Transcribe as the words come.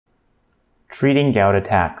Treating gout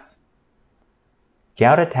attacks.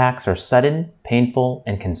 Gout attacks are sudden, painful,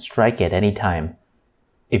 and can strike at any time.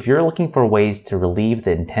 If you're looking for ways to relieve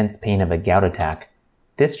the intense pain of a gout attack,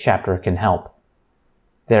 this chapter can help.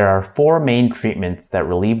 There are 4 main treatments that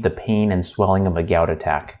relieve the pain and swelling of a gout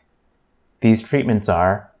attack. These treatments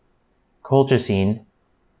are colchicine,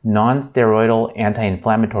 non-steroidal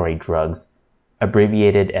anti-inflammatory drugs,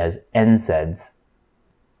 abbreviated as NSAIDs,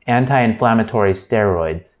 anti-inflammatory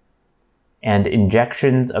steroids, and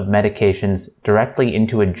injections of medications directly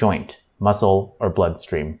into a joint, muscle, or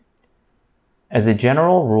bloodstream. As a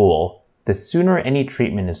general rule, the sooner any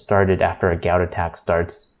treatment is started after a gout attack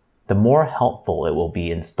starts, the more helpful it will be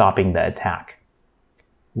in stopping the attack.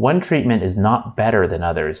 One treatment is not better than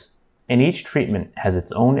others, and each treatment has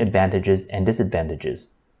its own advantages and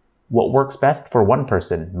disadvantages. What works best for one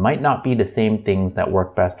person might not be the same things that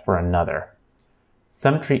work best for another.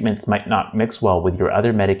 Some treatments might not mix well with your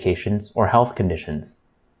other medications or health conditions.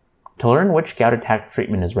 To learn which gout attack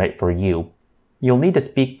treatment is right for you, you'll need to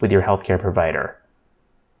speak with your healthcare provider.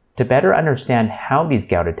 To better understand how these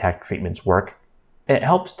gout attack treatments work, it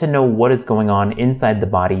helps to know what is going on inside the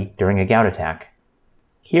body during a gout attack.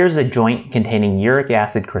 Here's a joint containing uric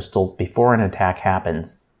acid crystals before an attack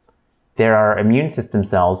happens. There are immune system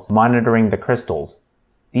cells monitoring the crystals.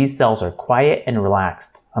 These cells are quiet and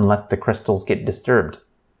relaxed unless the crystals get disturbed.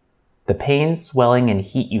 The pain, swelling, and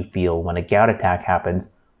heat you feel when a gout attack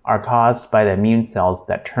happens are caused by the immune cells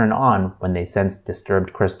that turn on when they sense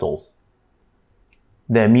disturbed crystals.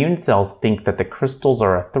 The immune cells think that the crystals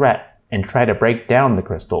are a threat and try to break down the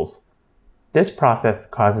crystals. This process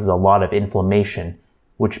causes a lot of inflammation,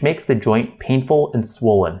 which makes the joint painful and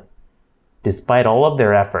swollen. Despite all of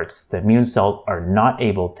their efforts, the immune cells are not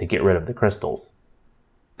able to get rid of the crystals.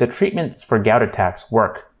 The treatments for gout attacks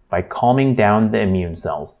work by calming down the immune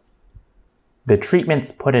cells. The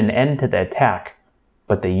treatments put an end to the attack,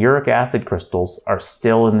 but the uric acid crystals are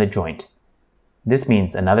still in the joint. This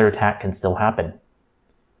means another attack can still happen.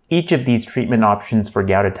 Each of these treatment options for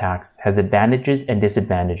gout attacks has advantages and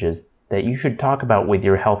disadvantages that you should talk about with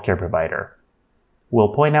your healthcare provider.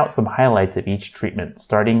 We'll point out some highlights of each treatment,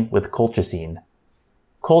 starting with colchicine.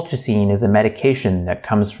 Colchicine is a medication that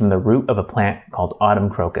comes from the root of a plant called autumn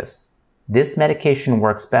crocus. This medication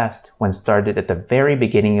works best when started at the very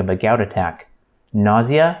beginning of a gout attack.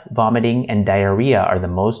 Nausea, vomiting, and diarrhea are the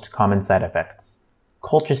most common side effects.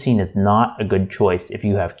 Colchicine is not a good choice if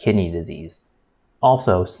you have kidney disease.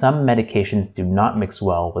 Also, some medications do not mix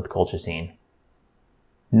well with colchicine.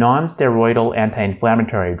 Non-steroidal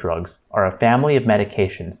anti-inflammatory drugs are a family of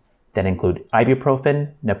medications that include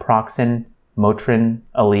ibuprofen, naproxen, Motrin,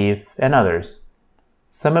 Aleve, and others.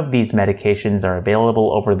 Some of these medications are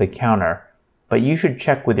available over the counter, but you should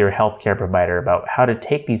check with your healthcare provider about how to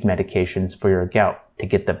take these medications for your gout to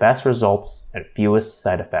get the best results and fewest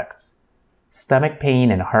side effects. Stomach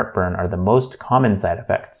pain and heartburn are the most common side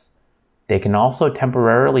effects. They can also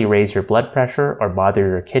temporarily raise your blood pressure or bother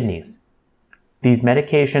your kidneys. These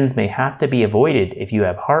medications may have to be avoided if you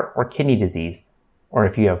have heart or kidney disease, or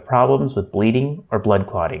if you have problems with bleeding or blood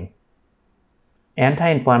clotting.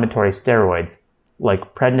 Anti-inflammatory steroids,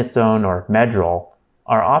 like prednisone or Medrol,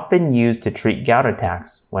 are often used to treat gout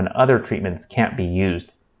attacks when other treatments can't be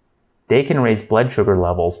used. They can raise blood sugar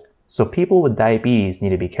levels, so people with diabetes need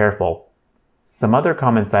to be careful. Some other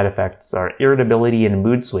common side effects are irritability and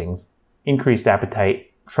mood swings, increased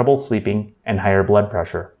appetite, trouble sleeping, and higher blood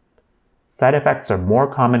pressure. Side effects are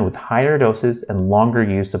more common with higher doses and longer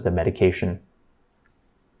use of the medication.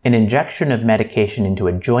 An injection of medication into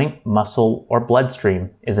a joint, muscle, or bloodstream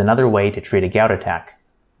is another way to treat a gout attack.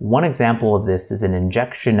 One example of this is an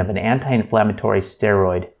injection of an anti-inflammatory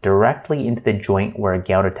steroid directly into the joint where a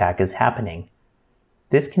gout attack is happening.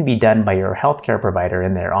 This can be done by your healthcare provider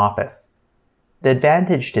in their office. The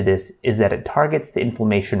advantage to this is that it targets the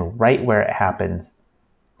inflammation right where it happens.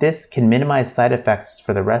 This can minimize side effects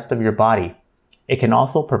for the rest of your body. It can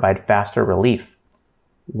also provide faster relief.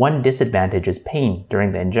 One disadvantage is pain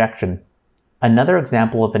during the injection. Another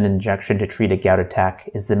example of an injection to treat a gout attack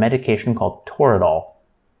is the medication called Toradol,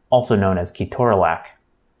 also known as ketorolac.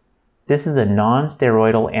 This is a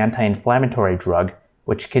non-steroidal anti-inflammatory drug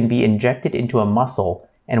which can be injected into a muscle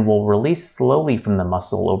and will release slowly from the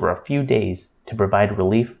muscle over a few days to provide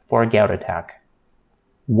relief for a gout attack.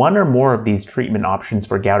 One or more of these treatment options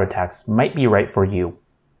for gout attacks might be right for you.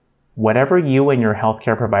 Whatever you and your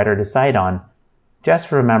healthcare provider decide on,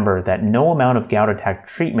 just remember that no amount of gout attack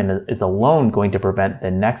treatment is alone going to prevent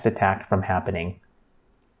the next attack from happening.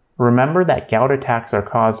 Remember that gout attacks are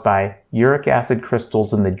caused by uric acid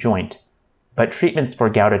crystals in the joint, but treatments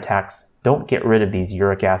for gout attacks don't get rid of these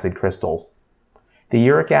uric acid crystals. The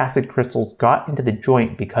uric acid crystals got into the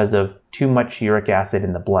joint because of too much uric acid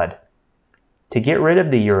in the blood. To get rid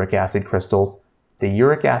of the uric acid crystals, the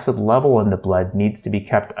uric acid level in the blood needs to be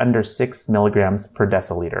kept under 6 milligrams per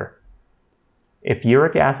deciliter. If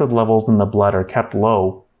uric acid levels in the blood are kept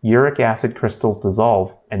low, uric acid crystals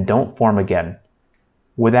dissolve and don't form again.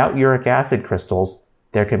 Without uric acid crystals,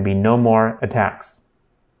 there can be no more attacks.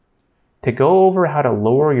 To go over how to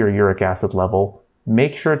lower your uric acid level,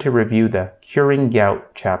 make sure to review the Curing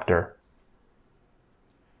Gout chapter.